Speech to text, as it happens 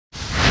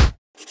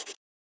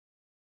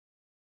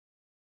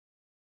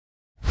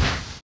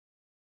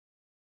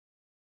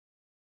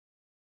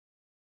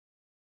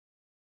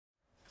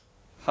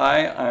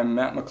Hi, I'm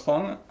Matt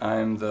McClung.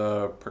 I'm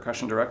the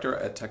percussion director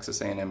at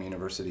Texas A&M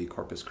University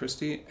Corpus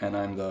Christi, and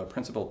I'm the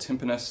principal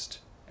timpanist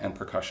and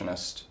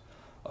percussionist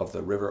of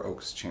the River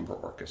Oaks Chamber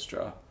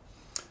Orchestra.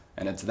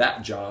 And it's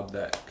that job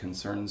that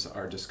concerns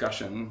our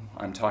discussion.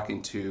 I'm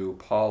talking to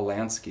Paul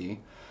Lansky,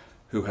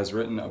 who has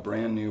written a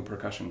brand new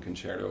percussion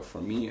concerto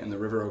for me and the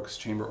River Oaks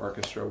Chamber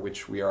Orchestra,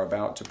 which we are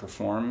about to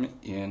perform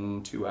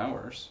in 2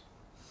 hours.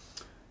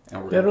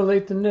 And Better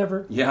late than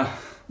never. Yeah.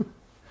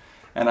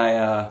 And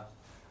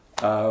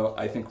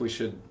I think we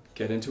should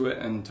get into it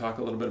and talk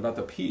a little bit about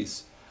the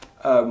piece.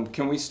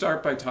 Can we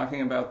start by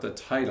talking about the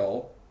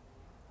title,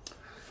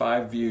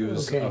 Five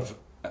Views of...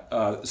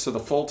 so the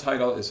full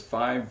title is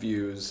Five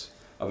Views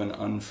of an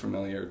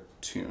Unfamiliar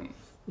Tune.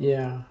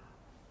 Yeah.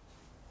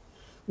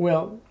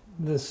 Well,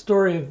 the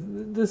story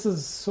of... This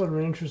is sort of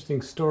an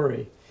interesting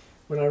story.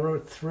 When I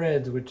wrote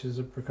Threads, which is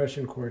a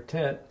percussion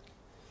quartet,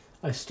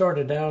 I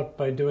started out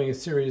by doing a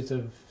series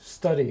of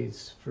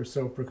studies for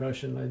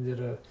percussion. I did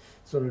a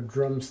sort of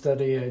drum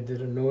study, I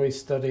did a noise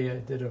study, I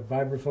did a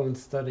vibraphone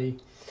study,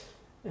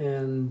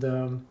 and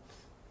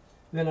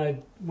then I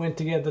went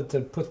together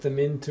to put them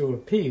into a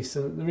piece.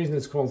 And the reason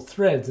it's called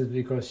Threads is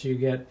because you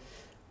get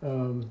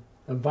a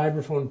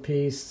vibraphone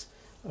piece,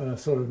 a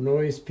sort of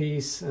noise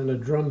piece, and a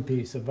drum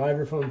piece. A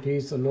vibraphone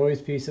piece, a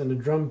noise piece, and a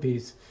drum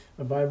piece.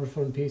 A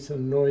vibraphone piece, a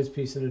noise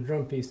piece, and a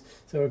drum piece.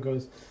 So it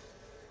goes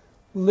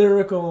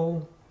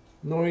lyrical,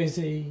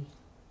 noisy,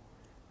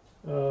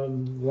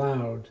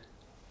 loud.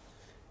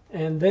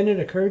 And then it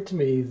occurred to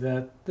me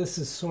that this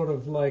is sort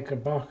of like a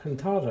Bach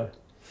cantata.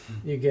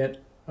 You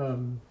get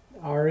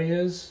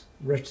arias,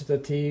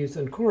 recitatives,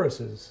 and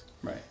choruses.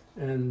 Right.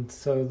 And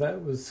so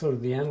that was sort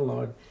of the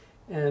analog.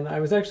 And I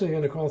was actually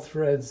going to call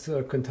Threads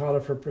a cantata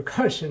for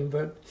percussion,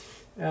 but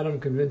Adam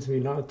convinced me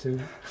not to.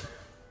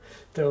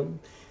 So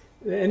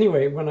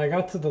anyway, when I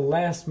got to the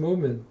last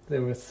movement,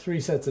 there were 3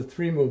 sets of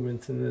 3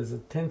 movements, and there's a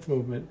 10th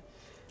movement.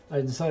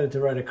 I decided to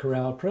write a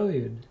chorale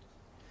prelude.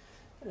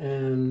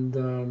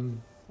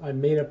 And I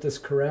made up this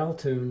chorale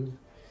tune,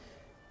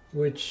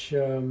 which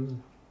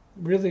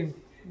really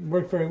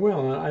worked very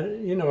well.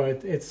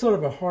 It's sort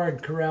of a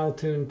hard chorale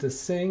tune to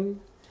sing.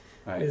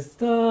 Right. It's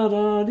da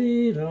da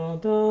dee da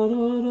da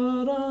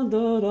da da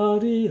da da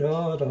dee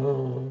da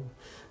da,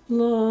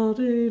 la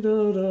dee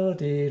da da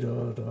dee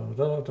da da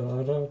da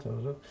da da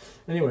da.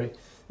 Anyway,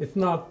 it's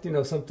not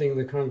something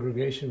the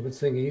congregation would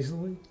sing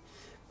easily,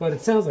 but it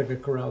sounds like a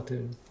chorale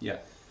tune. Yeah.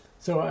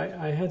 So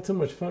I had so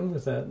much fun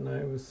with that, and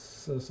I was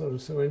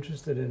so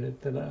interested in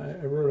it that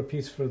I wrote a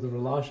piece for the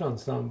Relâche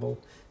Ensemble,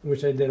 in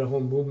which I did a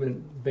whole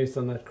movement based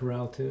on that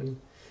chorale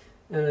tune.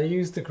 And I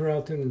used the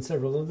chorale tune in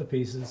several other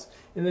pieces.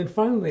 And then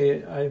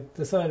finally, I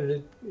decided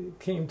it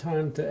came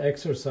time to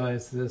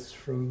exercise this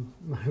from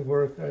my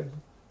work. I've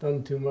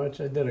done too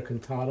much. I did a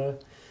cantata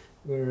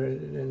where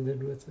it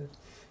ended with it.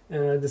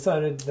 And I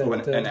decided that... Oh,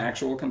 an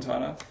actual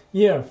cantata?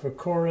 Yeah, for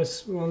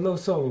chorus. Well, no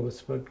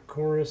soloists, but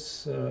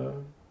chorus...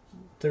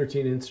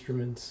 13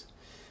 instruments.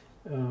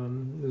 It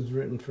was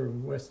written for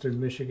Western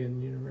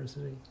Michigan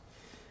University.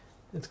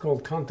 It's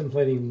called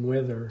Contemplating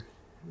Weather.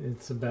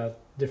 It's about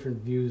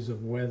different views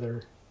of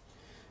weather.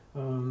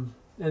 And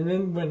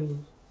then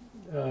when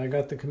I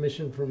got the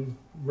commission from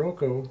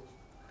ROCO,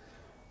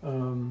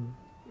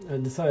 I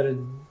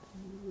decided,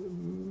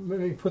 let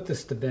me put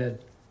this to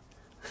bed.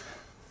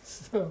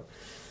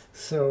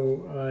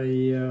 So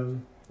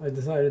I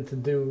decided to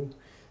do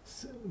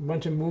a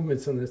bunch of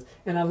movements on this,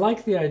 and I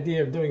like the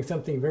idea of doing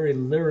something very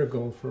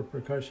lyrical for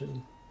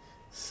percussion.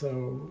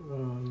 So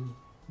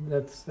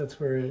that's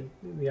where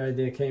the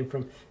idea came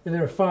from. And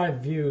there are 5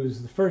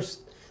 views. The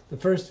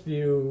first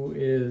view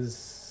is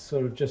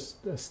sort of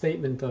just a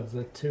statement of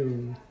the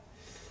tune.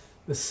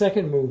 The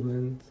second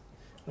movement,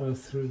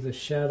 Through the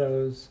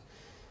Shadows,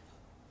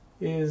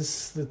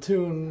 is the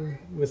tune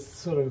with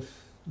sort of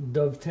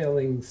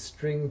dovetailing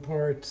string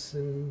parts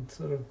and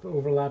sort of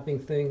overlapping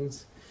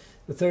things.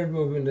 The third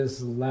movement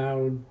is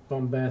loud,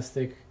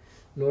 bombastic,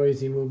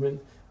 noisy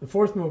movement. The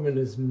fourth movement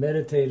is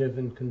meditative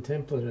and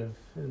contemplative,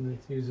 and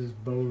it uses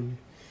bowed.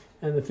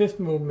 And the fifth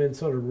movement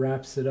sort of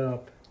wraps it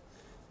up.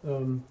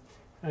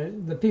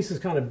 The piece is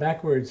kind of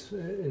backwards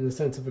in the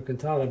sense of a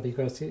cantata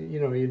because you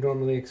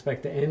normally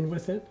expect to end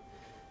with it,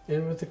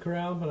 end with the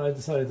chorale, but I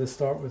decided to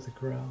start with the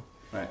chorale.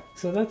 Right.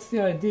 So that's the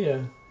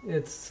idea.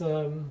 It's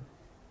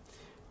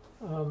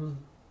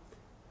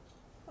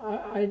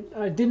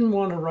I didn't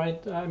want to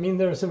write, I mean,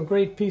 there are some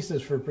great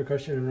pieces for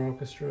percussion and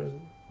orchestra,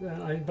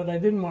 but I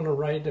didn't want to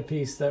write a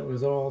piece that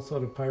was all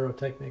sort of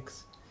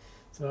pyrotechnics.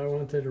 So I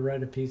wanted to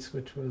write a piece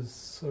which was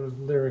sort of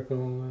lyrical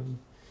and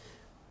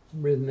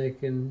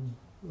rhythmic and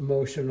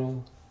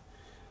emotional.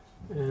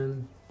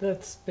 And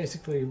that's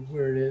basically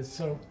where it is.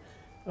 So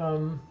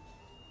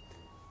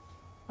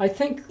I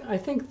think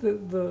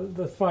that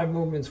the 5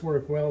 movements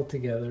work well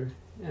together.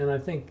 And I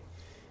think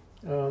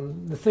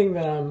the thing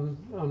that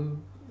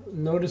I'm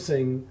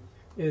noticing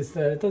is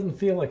that it doesn't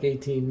feel like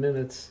 18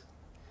 minutes.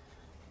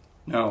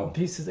 No. The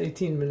piece is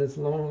 18 minutes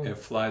long. It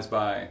flies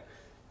by.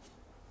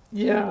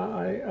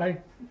 Yeah,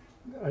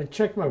 I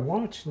checked my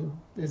watch, and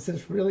is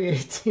this really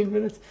 18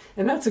 minutes?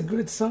 And that's a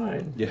good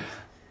sign. Yeah.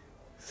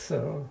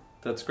 So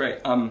that's great.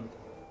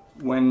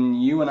 When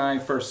you and I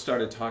first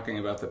started talking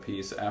about the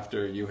piece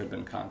after you had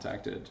been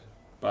contacted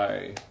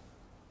by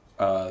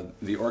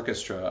the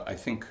orchestra, I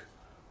think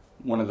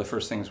one of the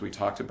first things we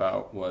talked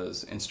about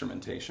was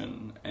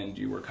instrumentation, and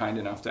you were kind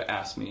enough to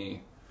ask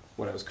me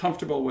what I was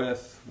comfortable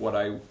with, what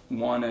I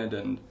wanted,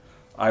 and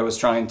I was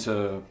trying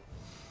to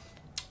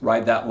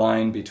ride that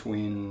line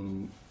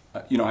between,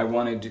 I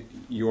wanted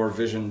your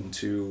vision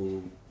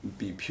to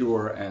be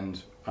pure,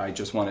 and I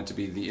just wanted to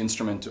be the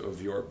instrument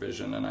of your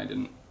vision, and I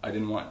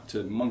didn't want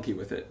to monkey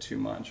with it too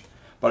much.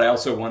 But I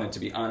also wanted to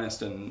be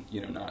honest and,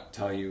 not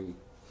tell you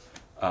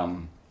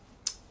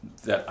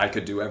that I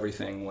could do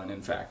everything when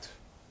in fact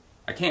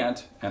I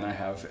can't, and I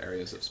have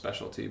areas of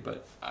specialty.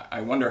 But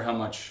I wonder how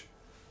much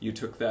you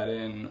took that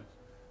in,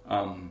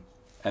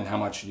 and how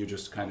much you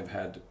just kind of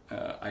had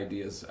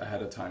ideas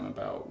ahead of time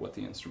about what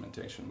the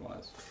instrumentation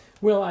was.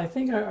 Well, I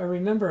think I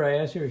remember I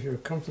asked you if you were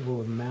comfortable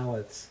with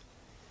mallets,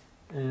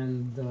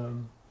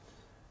 and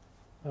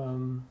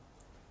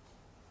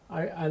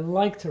I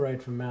like to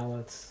write for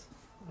mallets.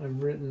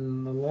 I've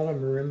written a lot of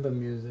marimba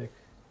music,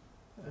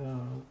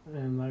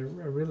 and I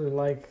really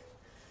like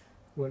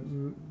what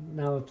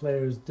mallet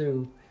players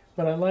do.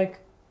 But I like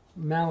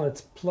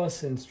mallets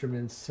plus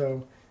instruments.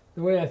 So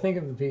the way I think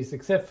of the piece,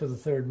 except for the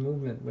third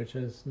movement, which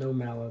has no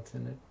mallets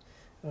in it,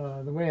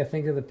 the way I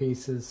think of the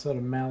piece is sort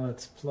of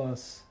mallets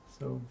plus,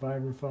 so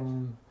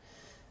vibraphone,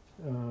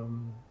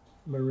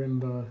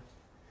 marimba,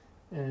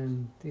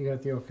 and you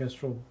got the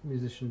orchestral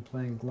musician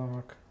playing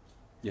Glock.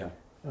 Yeah.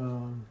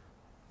 And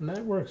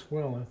that works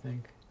well, I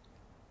think.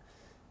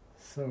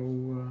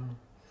 So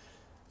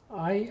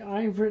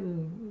I've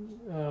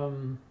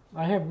written,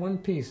 I have one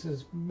piece,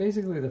 it's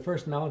basically the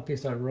first mallet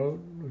piece I wrote,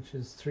 which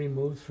is 3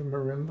 moves for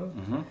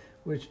marimba,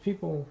 which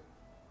people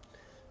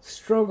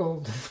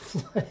struggle to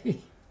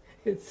play.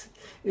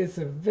 It's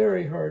a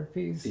very hard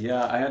piece.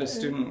 Yeah, I had a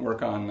student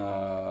work on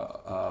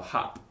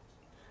hop.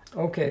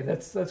 Okay,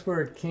 that's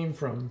where it came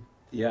from.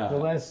 Yeah. The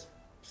last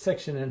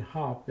section in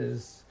hop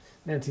is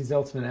Nancy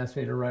Zeltzman asked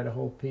me to write a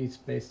whole piece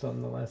based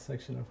on the last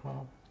section of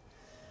hop.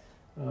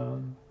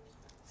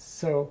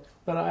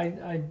 But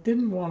I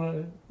didn't want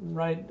to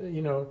write,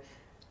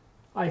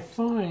 I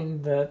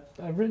find that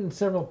I've written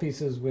several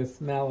pieces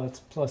with mallets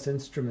plus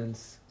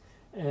instruments,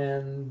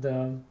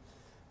 and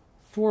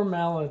 4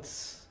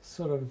 mallets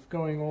sort of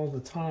going all the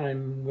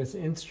time with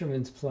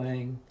instruments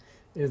playing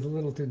is a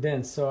little too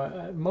dense.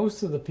 So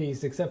most of the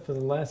piece, except for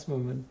the last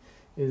movement,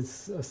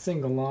 is a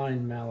single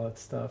line mallet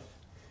stuff.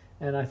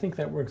 And I think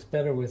that works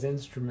better with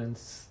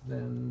instruments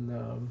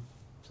than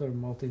sort of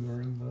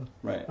multi-marimba,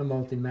 right. A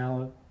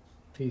multi-mallet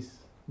piece,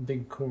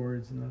 big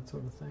chords and that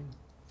sort of thing.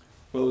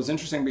 Well, it was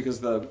interesting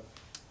because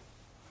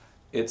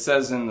it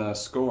says in the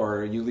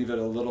score, you leave it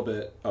a little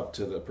bit up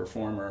to the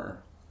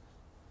performer.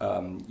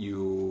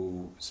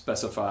 You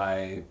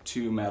specify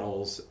 2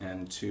 metals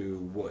and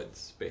 2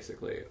 woods,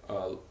 basically.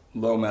 A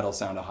low metal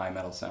sound, a high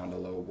metal sound, a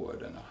low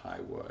wood, and a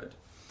high wood.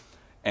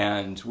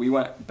 And we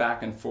went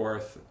back and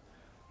forth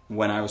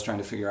when I was trying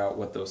to figure out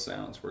what those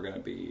sounds were going to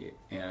be.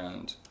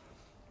 And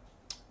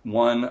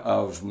one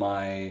of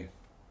my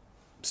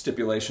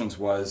stipulations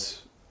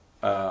was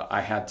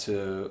I had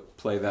to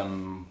play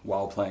them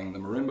while playing the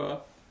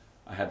marimba,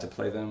 I had to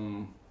play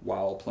them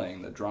while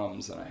playing the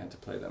drums, and I had to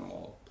play them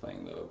while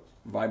playing the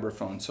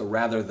vibraphone. So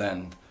rather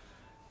than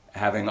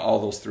having all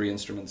those 3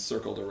 instruments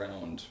circled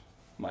around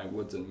my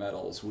woods and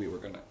metals, we were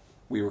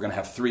gonna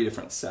have 3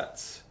 different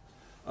sets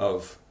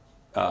of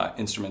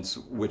instruments,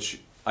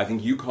 which I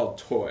think you called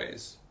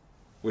toys,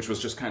 which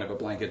was just kind of a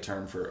blanket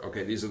term for,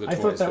 okay, these are the toys.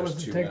 I thought that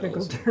was the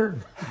technical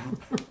term.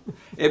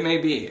 It may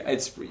be.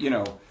 It's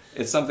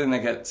it's something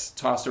that gets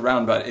tossed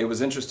around, but it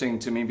was interesting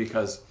to me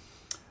because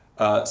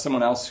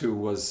someone else who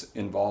was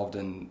involved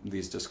in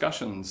these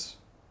discussions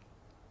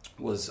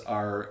was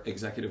our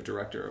executive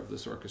director of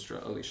this orchestra,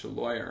 Alicia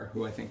Lawyer,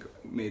 who I think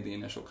made the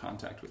initial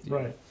contact with you.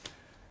 Right.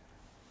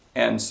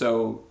 And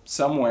so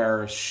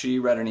somewhere she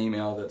read an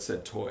email that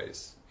said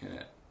toys in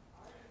it.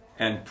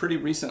 And pretty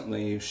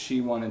recently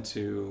she wanted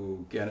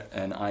to get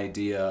an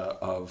idea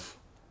of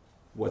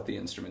what the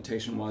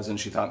instrumentation was, and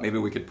she thought maybe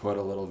we could put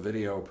a little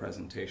video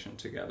presentation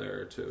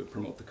together to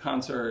promote the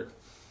concert.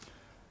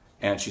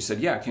 And she said,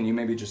 yeah, can you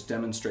maybe just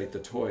demonstrate the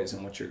toys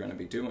and what you're going to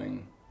be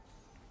doing?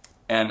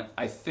 And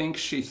I think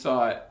she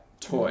thought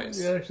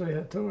toys. You actually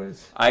had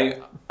toys.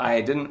 I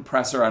didn't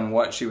press her on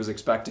what she was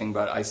expecting,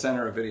 but I sent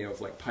her a video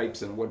of like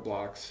pipes and wood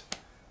blocks,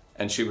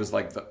 and she was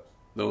like,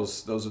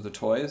 those are the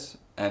toys?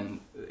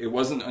 And it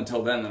wasn't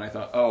until then that I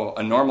thought, oh,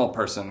 a normal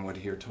person would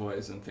hear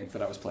toys and think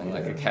that I was playing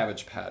like a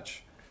Cabbage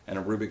Patch and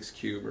a Rubik's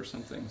Cube or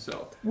something.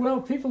 So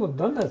well, people have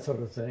done that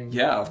sort of thing.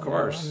 Yeah, of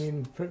course. I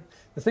mean,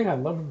 the thing I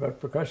love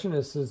about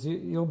percussionists is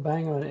you'll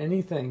bang on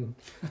anything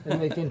and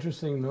make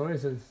interesting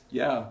noises.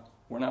 Yeah,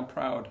 we're not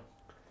proud.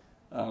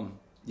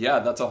 Yeah,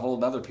 that's a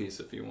whole other piece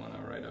if you want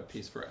to write a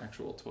piece for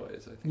actual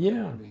toys. I think.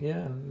 Yeah,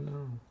 yeah,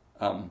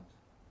 no.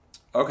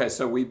 Okay,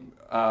 so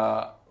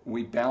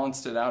we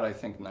balanced it out, I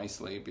think,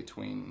 nicely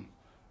between,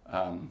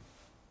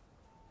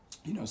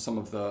 you know, some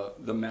of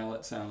the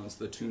mallet sounds,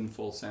 the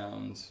tuneful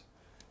sounds,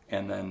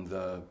 and then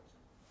the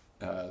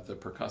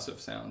percussive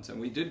sounds. And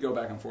we did go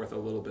back and forth a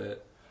little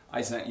bit.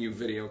 I sent you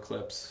video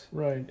clips.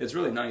 Right. It's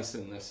really nice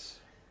in this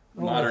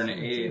modern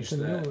age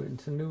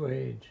it's a new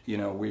age. You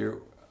know, we're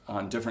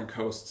on different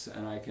coasts,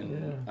 and I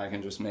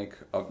can just make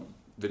a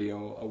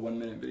video, a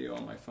 1-minute video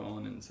on my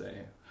phone and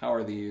say, how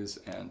are these?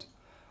 And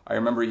I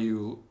remember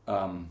you,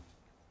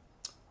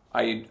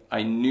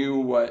 I knew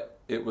what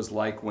it was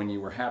like when you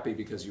were happy,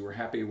 because you were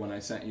happy when I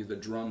sent you the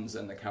drums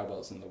and the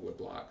cowbells and the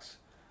woodblocks.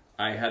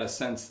 I had a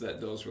sense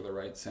that those were the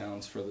right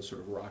sounds for the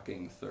sort of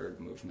rocking third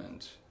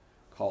movement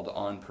called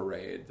On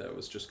Parade, that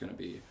was just going to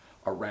be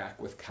a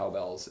rack with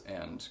cowbells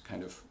and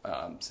kind of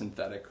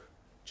synthetic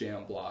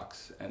jam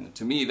blocks. And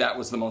to me, that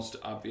was the most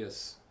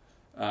obvious.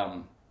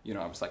 You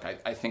know, I was like,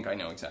 I think I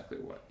know exactly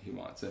what he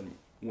wants. And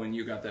when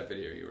you got that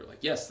video, you were like,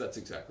 yes, that's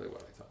exactly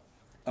what I thought.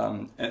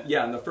 And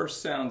yeah, and the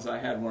first sounds I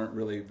had weren't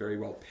really very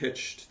well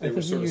pitched. They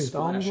were sort of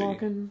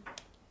splashy.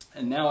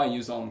 And now I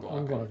use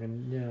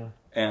Almglocken. Yeah.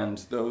 And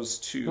those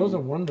two... Those are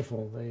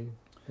wonderful. They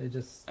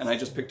just... And I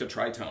just picked a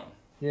tritone.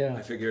 Yeah,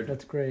 I figured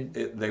that's great.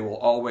 They will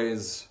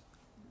always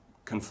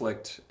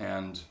conflict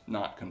and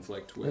not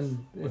conflict with...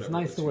 And it's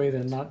nice the way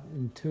they're not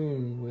in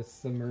tune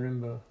with the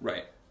marimba.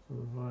 Right.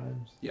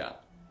 Vibes. Yeah.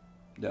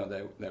 No,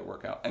 they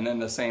work out. And then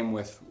the same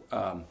with...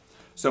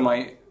 so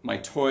my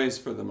toys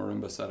for the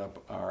marimba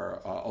setup are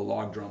a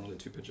log drum, the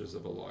 2 pitches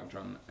of a log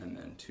drum, and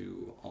then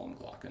 2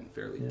 Almglocken,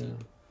 fairly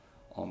deep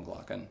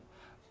Almglocken.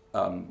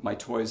 My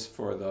toys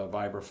for the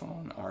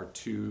vibraphone are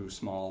 2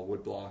 small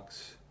wood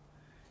blocks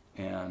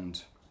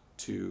and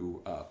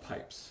 2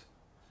 pipes.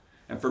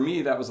 And for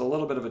me, that was a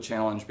little bit of a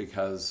challenge,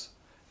 because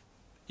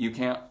you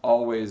can't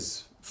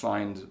always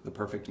find the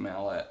perfect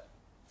mallet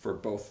for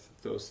both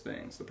those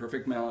things. The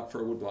perfect mallet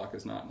for a woodblock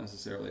is not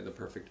necessarily the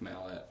perfect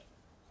mallet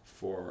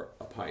for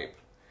a pipe.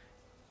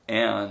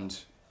 And,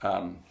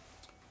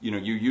 you know,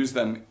 you use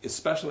them,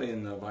 especially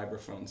in the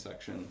vibraphone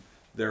section,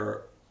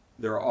 they're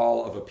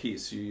all of a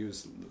piece. You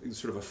use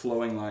sort of a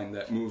flowing line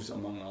that moves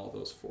among all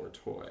those 4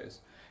 toys.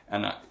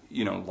 And,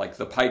 you know, like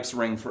the pipes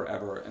ring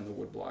forever and the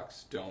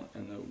woodblocks don't.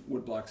 And the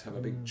woodblocks have a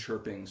big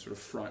chirping sort of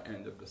front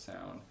end of the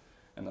sound,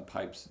 and the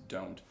pipes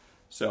don't.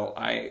 So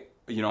I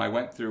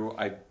went through,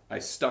 I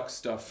stuck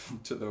stuff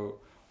to the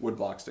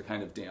woodblocks to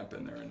kind of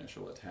dampen their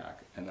initial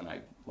attack. And then I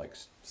like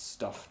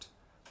stuffed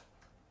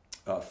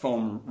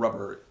foam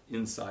rubber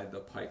inside the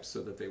pipes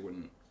so that they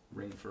wouldn't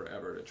ring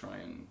forever, to try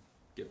and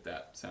get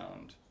that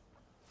sound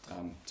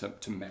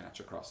to match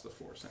across the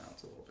 4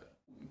 sounds a little bit.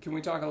 Can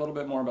we talk a little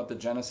bit more about the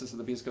genesis of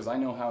the piece? Because I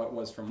know how it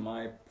was from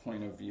my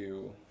point of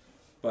view,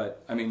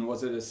 but I mean,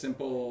 was it as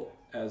simple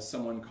as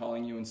someone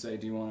calling you and say,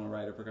 do you want to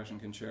write a percussion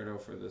concerto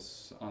for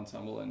this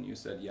ensemble? And you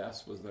said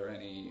yes.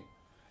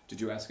 Did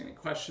you ask any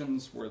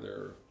questions?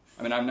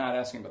 I mean, I'm not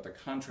asking about the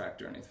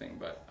contract or anything,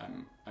 but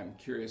I'm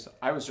curious.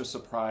 I was just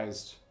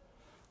surprised.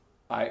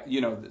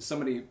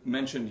 Somebody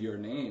mentioned your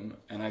name,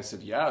 and I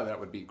said, yeah,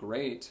 that would be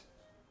great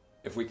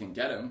if we can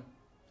get him.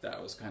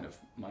 That was kind of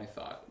my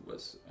thought.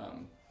 Was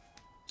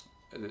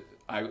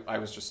I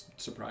was just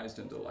surprised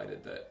and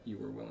delighted that you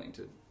were willing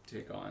to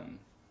take on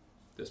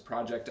this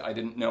project. I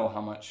didn't know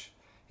how much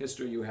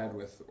history you had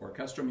with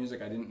orchestral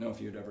music. I didn't know if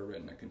you'd ever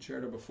written a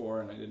concerto before,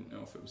 and I didn't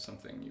know if it was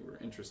something you were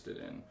interested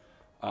in.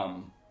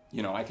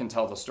 I can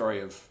tell the story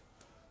of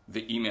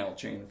the email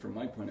chain from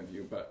my point of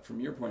view, but from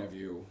your point of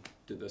view,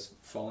 did this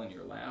fall in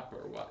your lap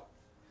or what?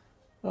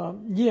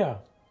 Yeah.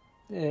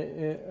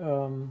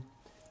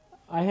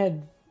 I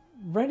had...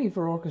 Writing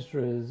for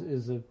orchestra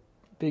is a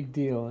big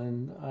deal,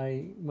 and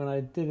when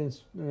I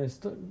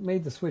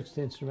made the switch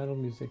to instrumental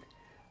music,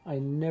 I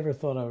never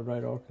thought I would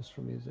write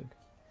orchestra music.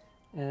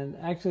 And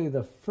actually,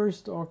 the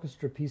first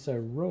orchestra piece I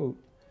wrote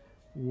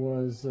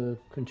was a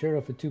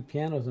concerto for 2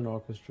 pianos and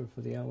orchestra for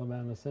the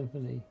Alabama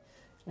Symphony,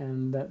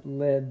 and that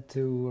led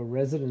to a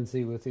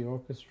residency with the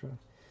orchestra.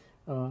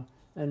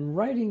 And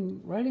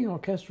writing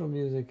orchestral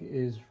music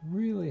is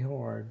really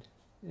hard.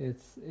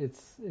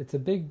 It's a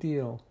big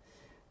deal.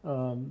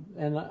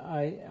 And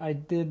I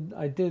did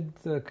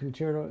the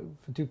concerto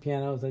for 2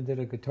 pianos. I did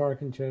a guitar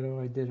concerto.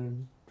 I did a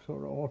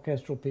sort of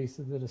orchestral piece.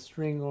 I did a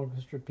string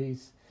orchestra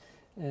piece,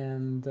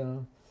 and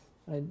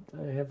I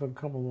have a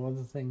couple of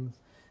other things.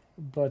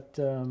 But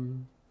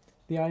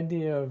the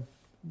idea of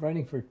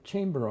writing for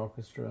chamber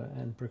orchestra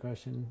and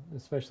percussion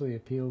especially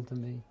appealed to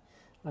me.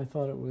 I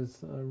thought it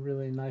was a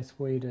really nice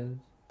way to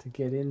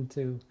get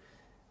into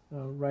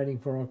writing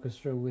for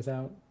orchestra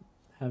without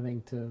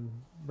having to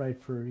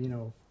write for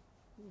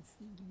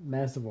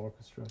massive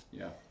orchestra.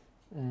 Yeah.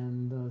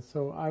 And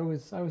so I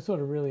was sort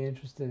of really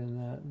interested in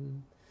that,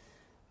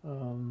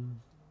 and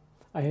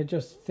I had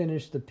just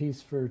finished the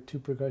piece for 2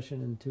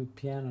 percussion and 2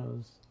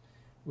 pianos,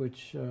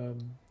 which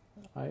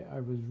I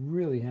was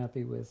really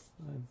happy with.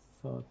 I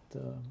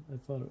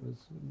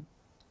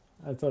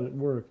thought it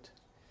worked,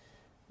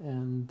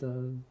 and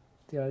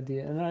the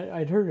idea, and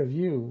I'd heard of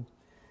you,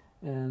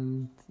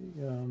 and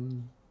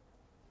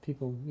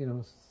people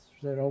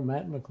said, "Oh,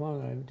 Matt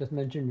McClung, I just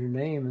mentioned your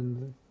name,"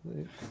 and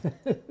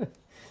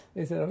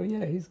they said, "Oh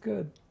yeah, he's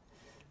good."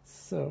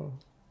 So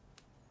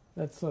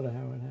that's sort of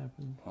how it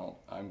happened. Well,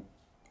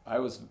 I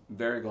was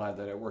very glad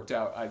that it worked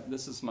out.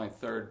 This is my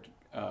third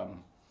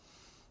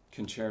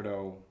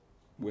concerto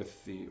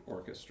with the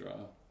orchestra,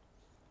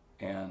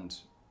 and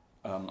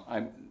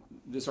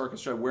this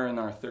orchestra, we're in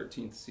our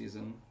 13th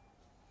season.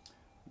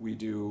 We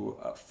do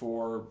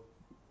 4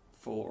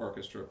 full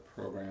orchestra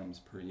programs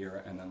per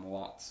year, and then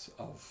lots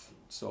of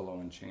solo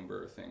and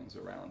chamber things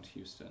around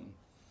Houston.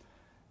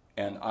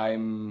 And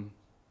I'm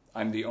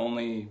the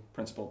only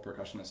principal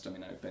percussionist. I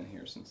mean, I've been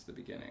here since the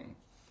beginning.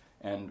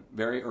 And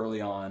very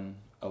early on,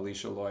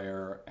 Alicia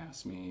Lawyer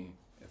asked me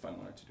if I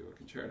wanted to do a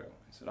concerto.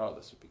 I said, "Oh,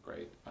 this would be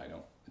great.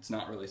 It's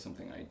not really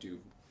something I do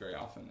very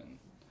often," and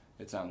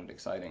it sounded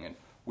exciting. And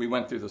we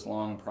went through this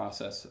long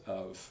process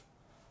of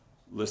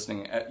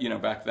listening at,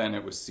 back then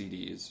it was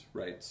CDs,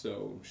 right?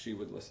 So she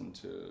would listen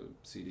to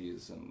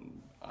CDs,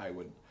 and I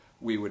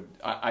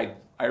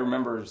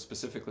remember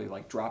specifically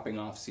like dropping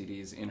off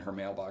CDs in her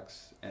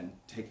mailbox and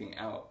taking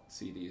out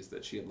CDs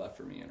that she had left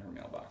for me in her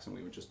mailbox, and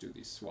we would just do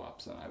these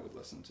swaps, and I would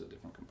listen to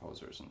different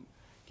composers and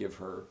give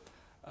her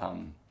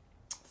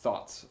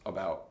thoughts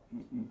about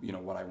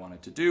what I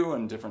wanted to do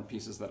and different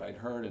pieces that I'd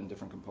heard and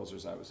different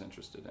composers I was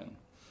interested in.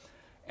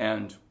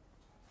 And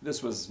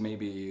this was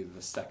maybe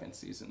the second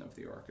season of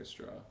the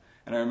orchestra.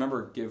 And I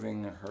remember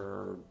giving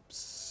her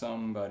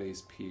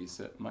somebody's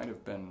piece. It might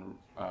have been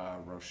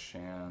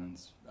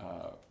Roshan's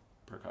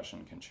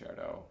percussion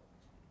concerto.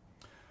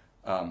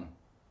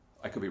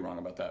 I could be wrong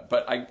about that.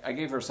 But I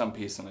gave her some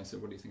piece, and I said,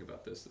 "What do you think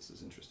about this? This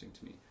is interesting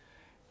to me."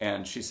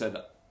 And she said,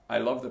 "I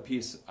love the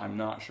piece. I'm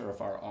not sure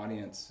if our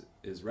audience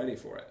is ready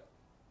for it."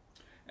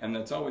 And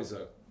that's always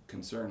a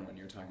concern when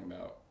you're talking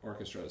about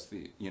orchestras.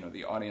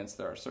 The audience,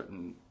 there are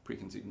certain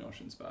preconceived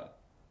notions about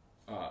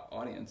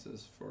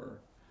audiences for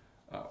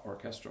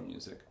orchestral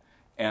music,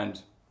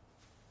 and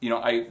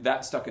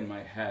that stuck in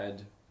my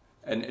head.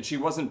 And she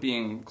wasn't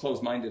being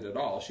closed-minded at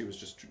all. She was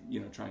just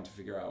trying to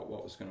figure out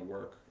what was going to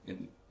work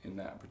in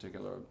that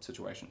particular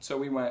situation. So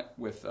we went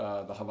with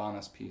the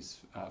Havana's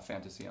piece,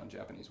 Fantasy on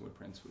Japanese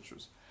Woodprints, which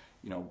was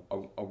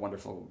a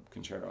wonderful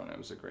concerto, and it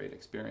was a great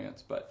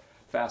experience. But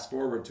fast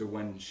forward to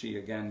when she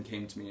again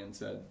came to me and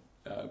said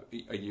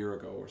a year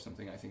ago or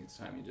something, "I think it's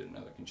time you did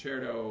another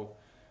concerto.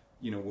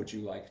 Would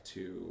you like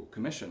to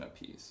commission a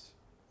piece?"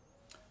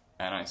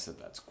 And I said,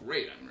 "That's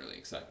great. I'm really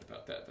excited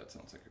about that. That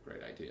sounds like a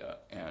great idea."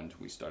 And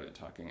we started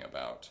talking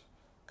about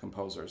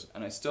composers,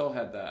 and I still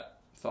had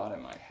that thought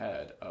in my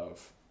head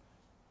of,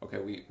 okay,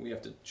 we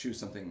have to choose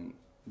something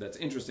that's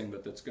interesting,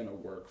 but that's going to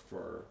work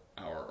for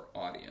our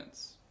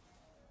audience.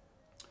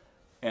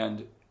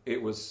 And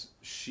it was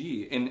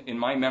she, in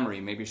my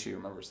memory, maybe she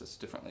remembers this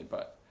differently,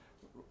 but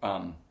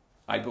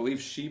I believe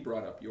she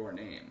brought up your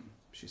name.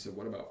 She said,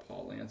 "What about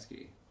Paul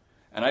Lansky?"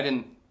 And I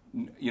didn't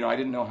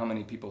know how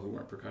many people who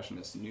weren't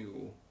percussionists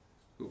knew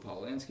who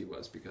Paul Lansky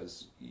was,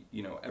 because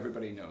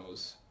everybody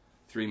knows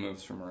Three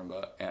Moves from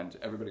Marimba, and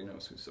everybody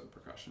knows who So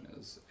Percussion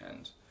is,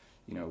 and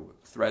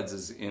Threads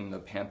is in the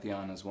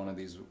pantheon as one of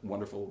these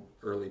wonderful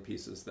early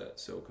pieces that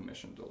So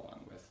commissioned,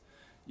 along with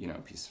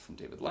pieces from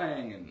David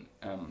Lang,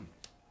 and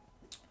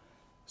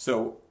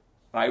so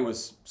I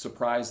was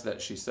surprised that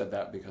she said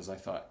that, because I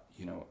thought,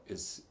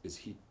 is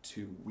he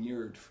too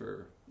weird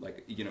for,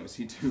 is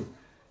he too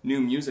new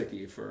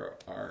music-y for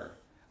our...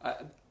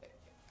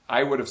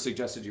 I would have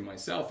suggested you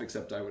myself,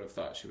 except I would have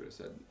thought she would have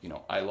said,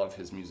 I love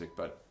his music,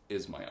 but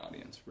is my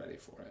audience ready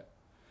for it?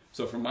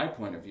 So from my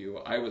point of view,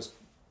 I was,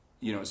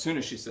 as soon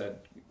as she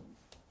said,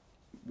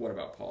 "What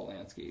about Paul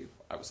Lansky?"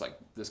 I was like,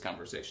 this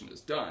conversation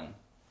is done.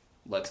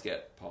 Let's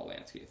get Paul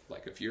Lansky.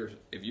 Like, if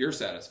you're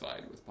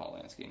satisfied with Paul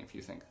Lansky, and if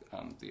you think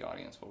the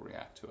audience will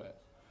react to it,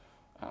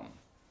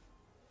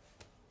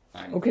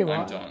 I'm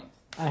done.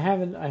 I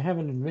have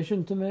an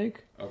admission to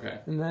make. Okay.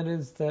 And that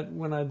is that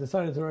when I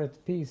decided to write the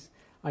piece,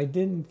 I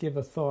didn't give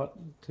a thought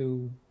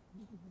to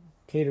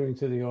catering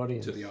to the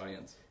audience. To the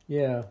audience.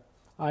 Yeah.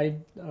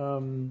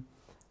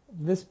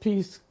 This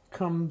piece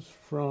comes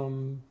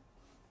from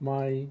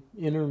my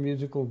inner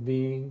musical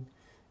being.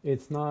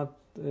 It's not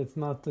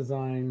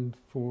designed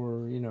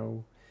for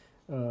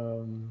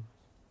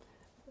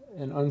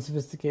an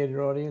unsophisticated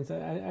audience.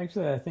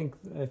 I think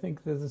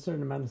there's a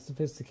certain amount of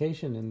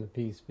sophistication in the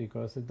piece,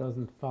 because it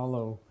doesn't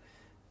follow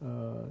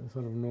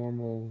sort of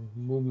normal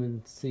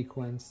movement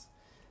sequence,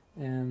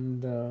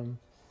 and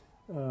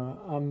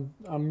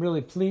I'm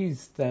really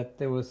pleased that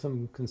there was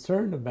some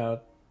concern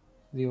about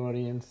the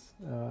audience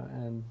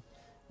and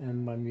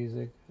my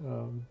music,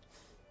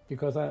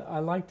 because I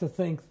like to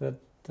think that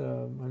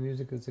my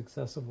music is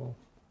accessible,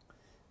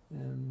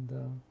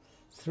 and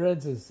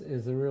Threads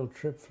is a real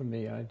trip for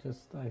me.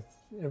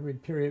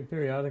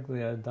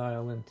 Periodically I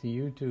dial into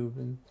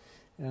YouTube,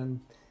 and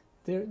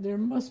there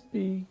must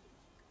be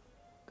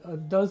a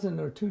dozen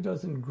or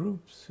 24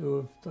 groups who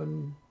have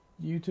done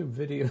YouTube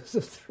videos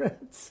of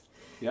Threads.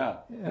 Yeah,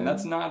 and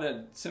that's not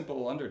a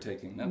simple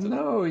undertaking. That's a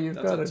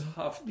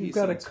tough piece. You've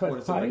got to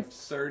cut pipes. Like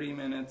 30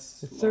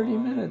 minutes. It's 30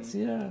 minutes,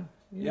 yeah.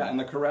 Yeah, and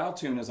the chorale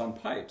tune is on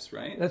pipes,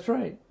 right? That's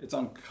right. It's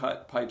on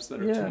cut pipes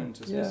that are tuned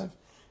to specific.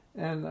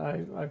 And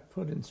I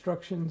put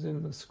instructions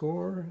in the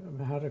score of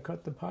how to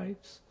cut the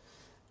pipes,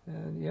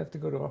 and you have to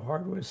go to a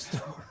hardware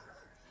store.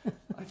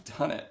 I've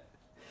done it.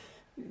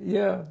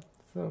 Yeah,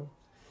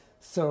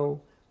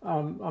 so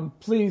I'm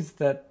pleased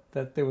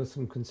that there was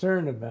some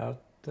concern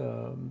about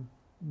who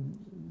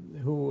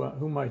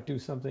might do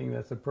something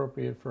that's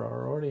appropriate for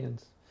our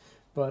audience,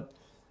 but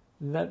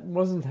that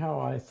wasn't how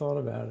I thought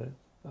about it.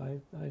 I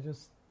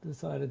just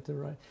decided to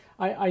write.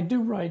 I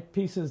do write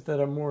pieces that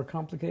are more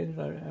complicated.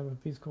 I have a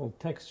piece called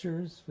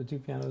Textures for 2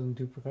 pianos and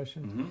 2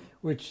 percussion,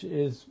 which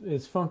is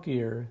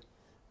funkier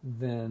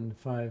than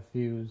 5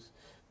 views,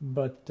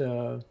 but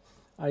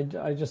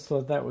I just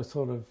thought that was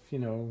sort of,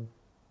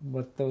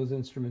 what those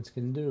instruments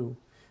can do.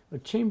 A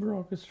chamber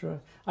orchestra,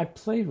 I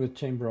played with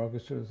chamber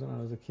orchestras when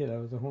I was a kid. I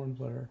was a horn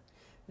player,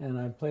 and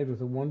I played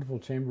with a wonderful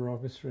chamber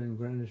orchestra in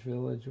Greenwich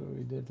Village where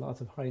we did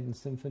lots of Haydn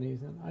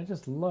symphonies, and I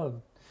just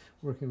loved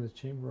working with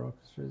chamber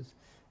orchestras.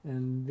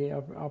 And the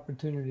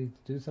opportunity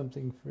to do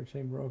something for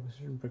chamber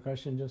orchestra and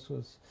percussion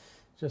was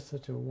just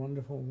such a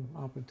wonderful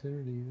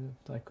opportunity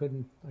that I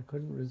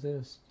couldn't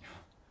resist.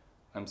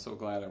 I'm so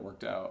glad it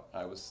worked out.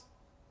 I was,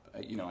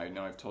 I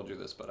know I've told you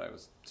this, but I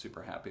was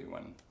super happy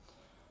when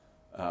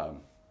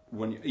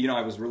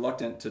I was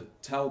reluctant to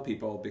tell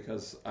people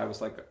because I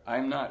was like,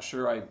 I'm not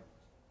sure I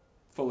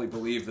fully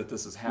believe that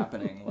this is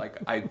happening.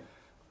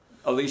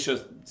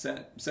 Alicia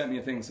sent me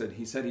a thing,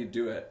 he said he'd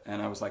do it,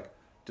 and I was like,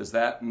 does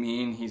that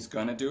mean he's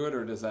gonna do it,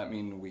 or does that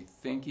mean we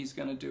think he's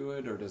gonna do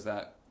it, or does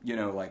that,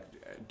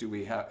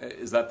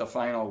 is that the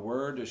final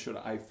word?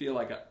 I feel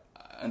like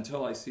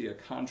until I see a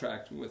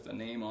contract with a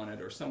name on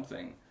it or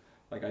something,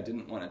 I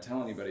didn't want to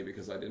tell anybody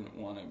because I didn't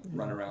want to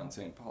run around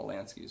saying Paul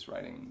Lansky's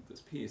writing this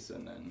piece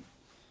and then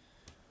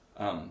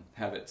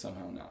have it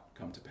somehow not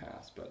come to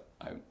pass. But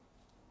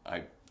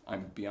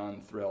I'm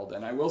beyond thrilled,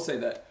 and I will say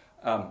that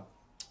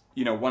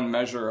one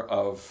measure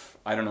of,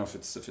 I don't know if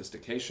it's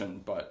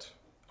sophistication, but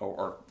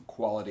or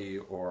quality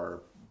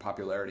or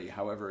popularity,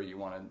 however you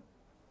want to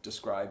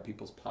describe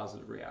people's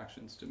positive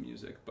reactions to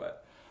music.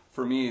 But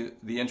for me,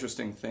 the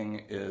interesting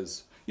thing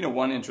is,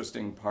 one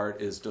interesting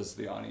part is, does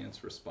the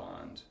audience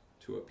respond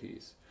to a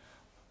piece?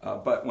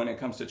 But when it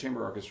comes to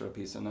chamber orchestra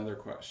piece, another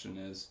question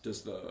is,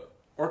 does the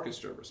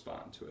orchestra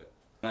respond to it?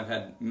 And I've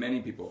had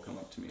many people come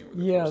up to me over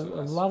the course of the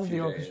last a lot of the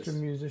few orchestra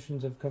days.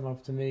 musicians have come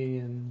up to me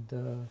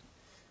and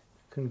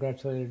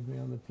congratulated me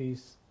on the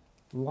piece.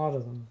 A lot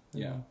of them.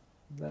 Yeah.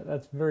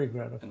 That's very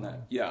gratifying.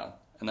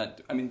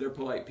 They're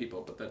polite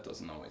people, but that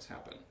doesn't always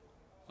happen.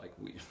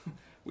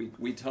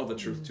 We tell the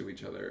truth to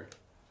each other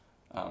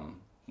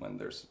when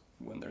there's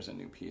a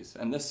new piece.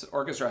 And this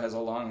orchestra has a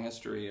long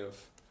history of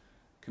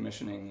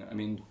commissioning.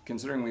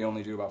 Considering we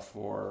only do about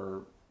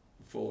 4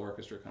 full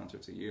orchestra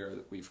concerts a year,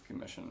 that we've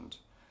commissioned,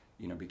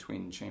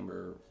 between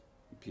chamber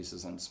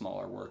pieces and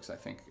smaller works, I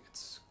think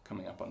it's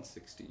coming up on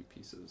 60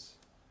 pieces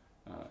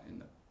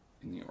in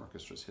the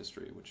orchestra's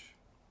history, which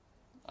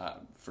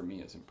for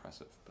me is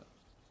impressive. But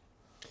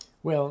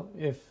well,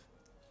 if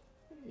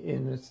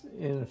in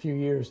a few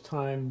years'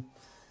 time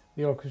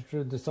the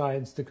orchestra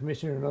decides to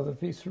commission another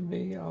piece from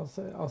me,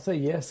 I'll say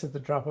yes at the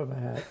drop of a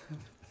hat.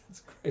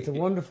 That's great. It's a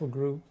wonderful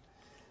group,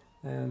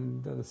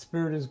 and the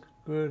spirit is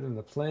good, and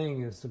the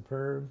playing is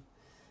superb,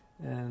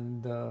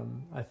 and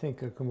I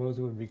think a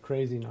composer would be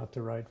crazy not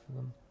to write for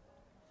them,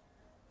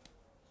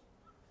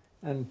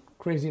 and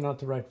crazy not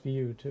to write for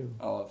you too.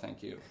 Oh,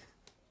 thank you.